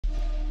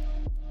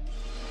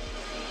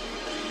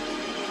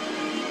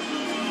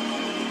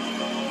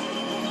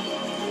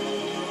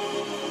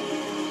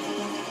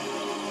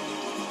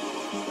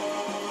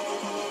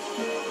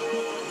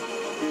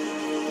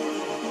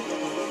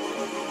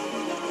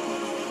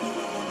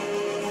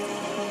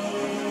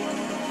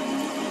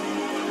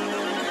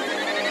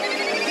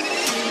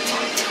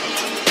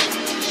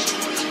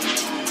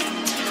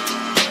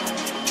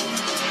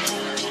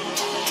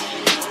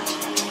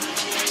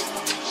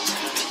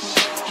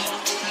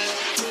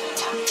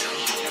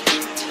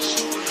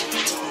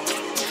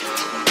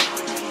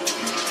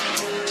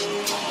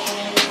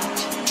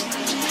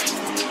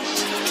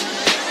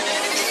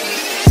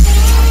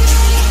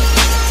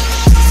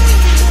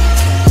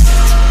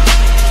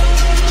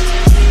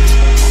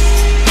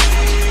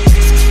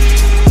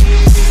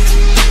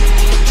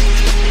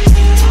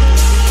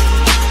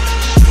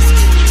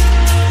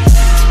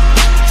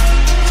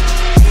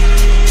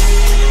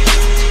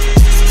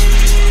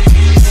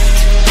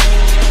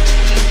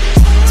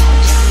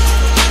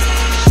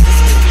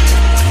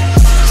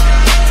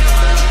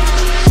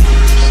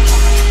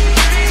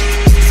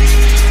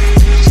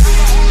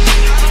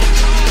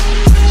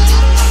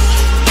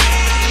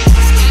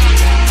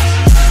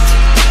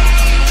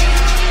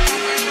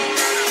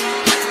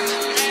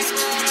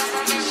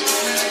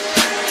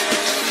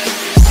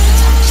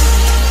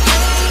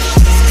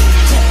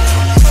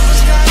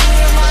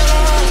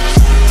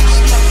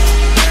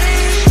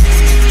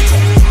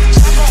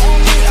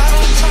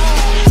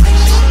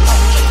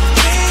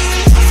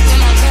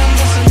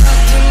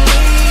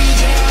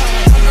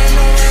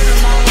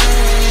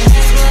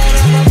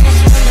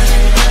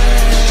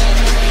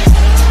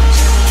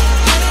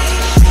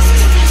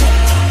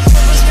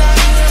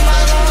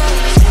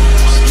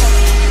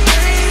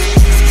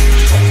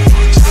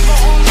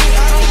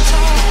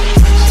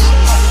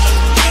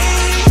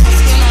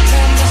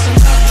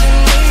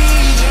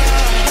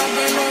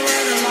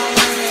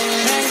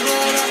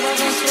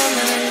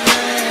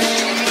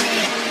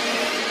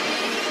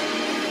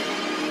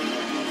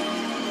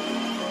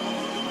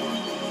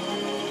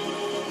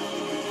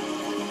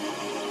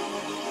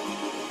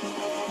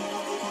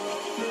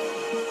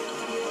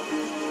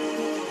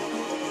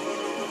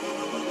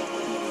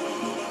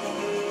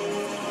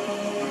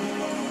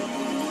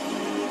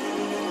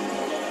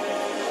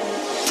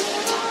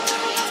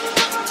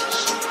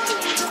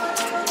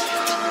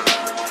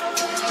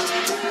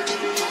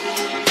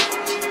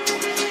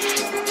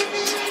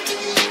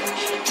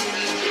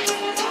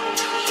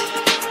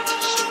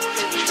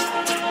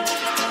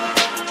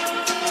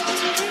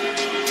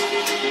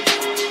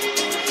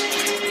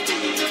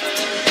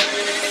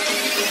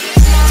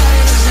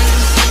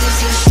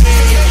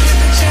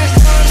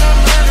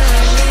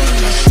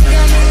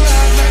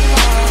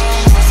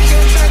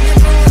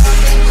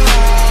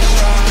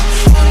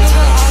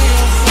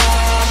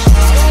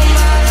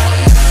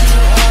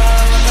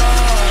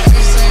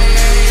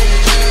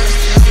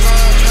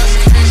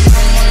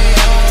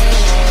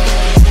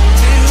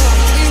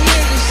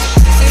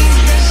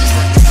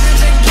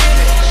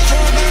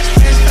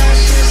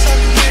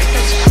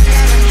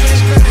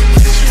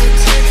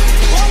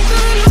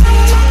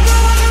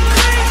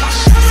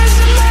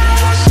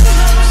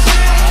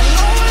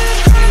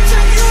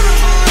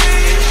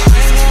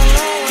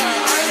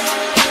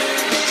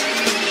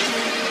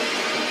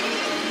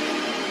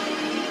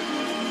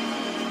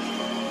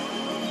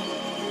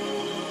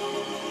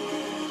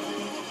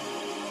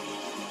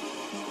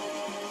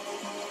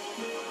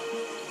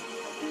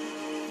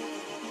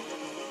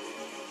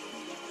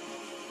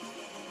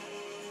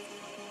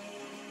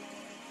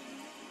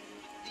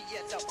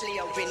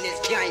In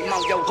this game,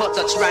 on your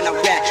hustle trying to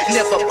rap.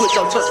 Never put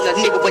your trust in a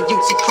nigga when you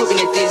see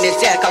crookedness in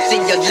his ass. Cause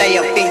in your lay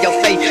up in your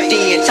face,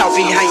 then talk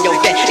behind your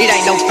back. It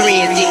ain't no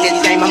friends in this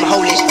game, I'm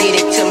holding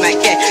steady to my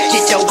cat.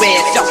 Get your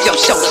ass off your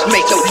shoulders,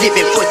 make your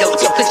living for your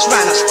job. Cause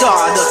trying to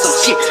start up some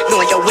shit,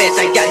 knowing your ass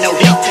ain't got no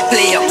help.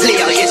 Player,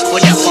 it's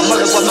whatever.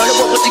 Murder,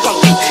 what you gon'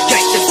 be?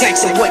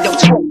 Gangsta, what your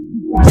choice?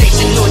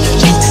 Facing on the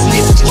cheeks,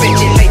 niggas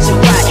stretching, make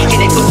some right.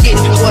 And they forget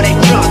what they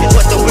done,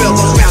 what the world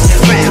goes round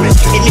and round.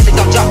 And niggas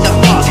don't drop the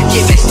ball,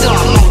 give it some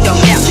on your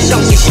map.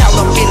 Don't get caught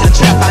up in the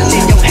trap, I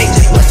live your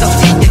hatred. What's up,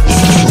 you get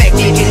back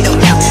in the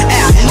house.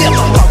 I'll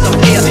never walk up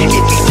there if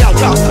you don't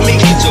talk to me.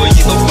 So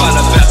you gon' find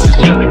a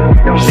passenger.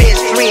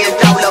 Best friends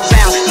all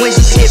around, when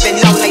you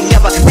living on, they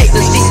never hate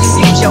to see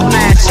you use your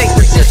mind. Shake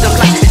the system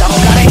like a whole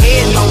lot of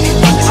heads on it.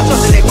 I'm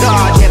trusting in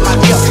God and my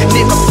girl,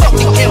 nigga, fuck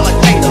you,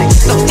 imitator.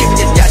 So if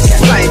this got you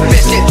right,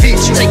 best in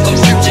peace. Take them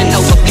searching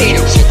over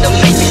Peter, shit to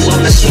make me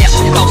wanna snap.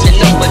 Crossing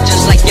over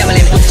just like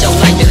gambling with your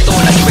life and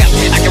throwing a scrap.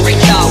 I can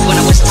recall when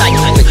I was tight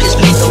with this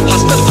nigga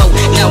once before.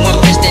 Now I'm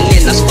resting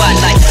in the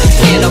spotlight,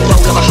 in a roll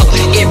of a hoe.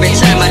 Every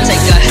time I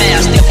take a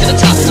half step to the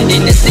top,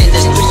 in this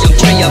industry I'm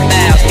trying your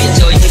vows. Bitch,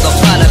 or you gon'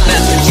 fall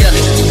about the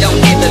judge. Don't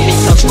ever be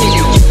so still,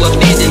 you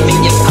abandoned me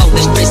in all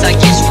this place. I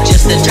guess you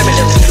just determined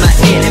to be my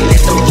enemy.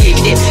 So get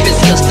it, it's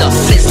just a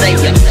let's say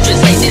ya. Just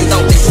say this,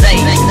 don't be say.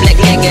 Black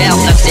nigga out,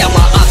 I sell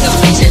my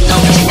occupation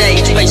on the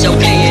stage. Raise your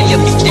hand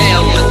if you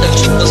down, but the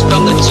truth was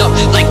from the jump.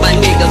 Like my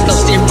niggas, so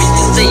serious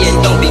to say it,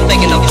 don't be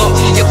faking a bump.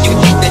 If you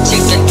think the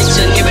chicks and bitch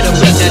and give it a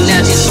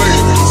recognize his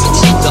word. So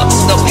cheetah,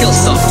 no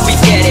pills up, we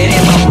got it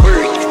in my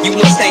word. You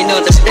must ain't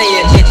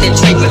understand, hit that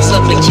treatment's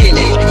up and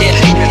killing. That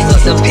haters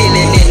us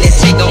appealing, and that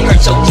shit gon'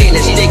 hurt your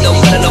feelings. Nigga,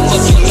 what the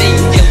fuck you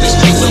need? If we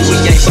straight when we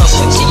ain't from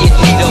shit,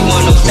 we don't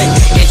want no fake.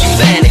 And you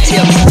lying to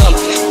tell me something.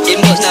 It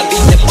must not be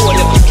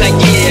important if you can't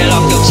get it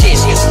off your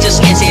chest.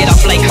 Just snatch it off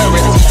like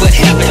currency. What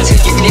happened to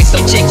you next? So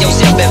check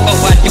yourself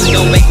before I do.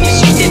 Don't make me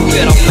shit that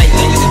good on make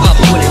me. I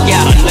put it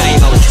got a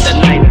name on the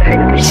name of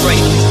hatred.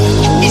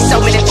 It's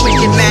so many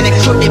twisted, man, and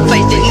crooked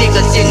faced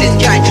niggas in this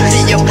game.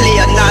 See your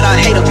player, not a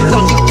hater.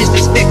 Don't you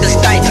disrespect the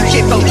state.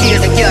 Shit folk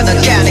here together,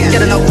 down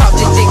together, no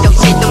politics in your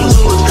shit. Them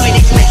rules,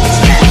 critics make me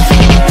snap.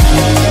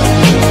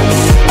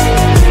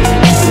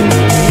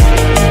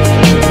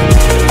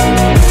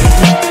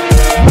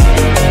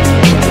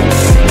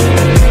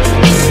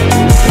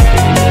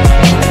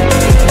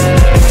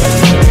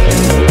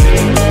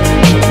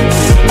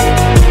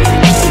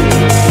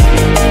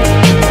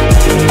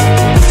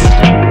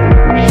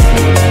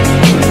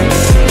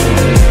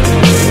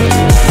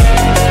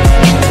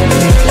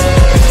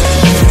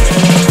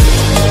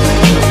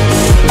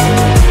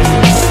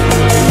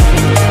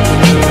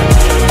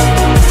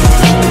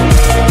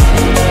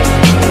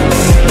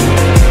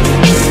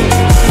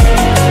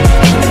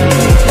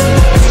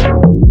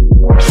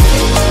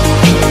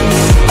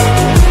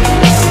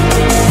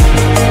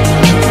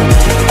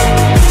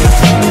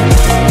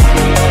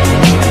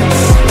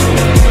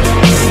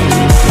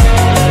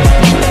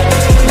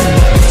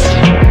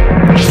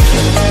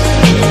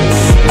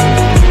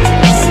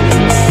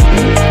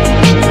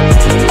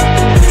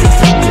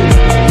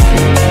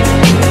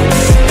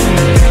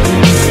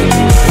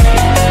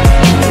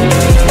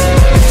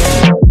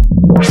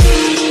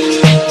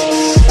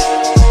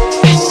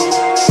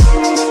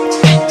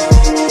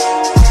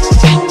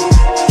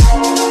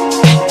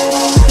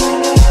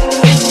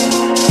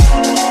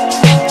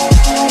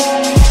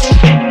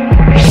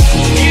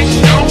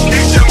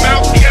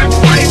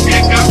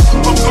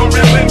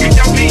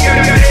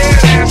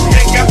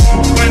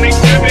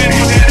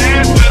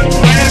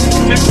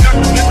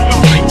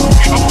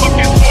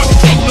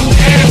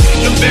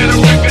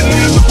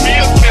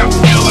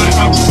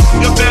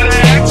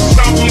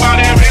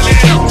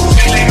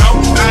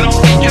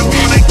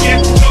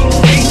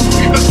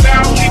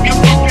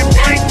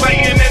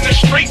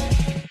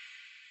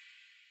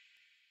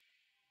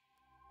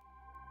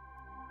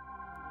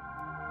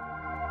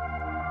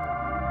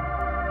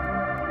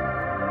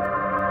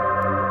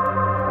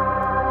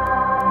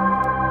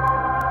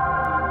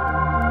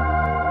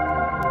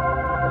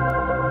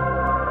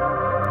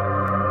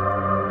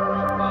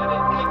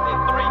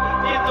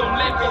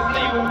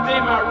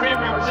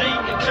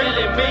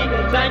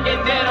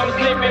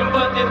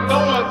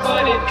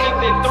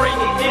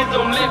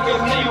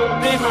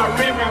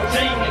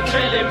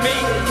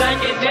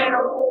 Thinking that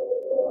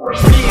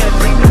I'm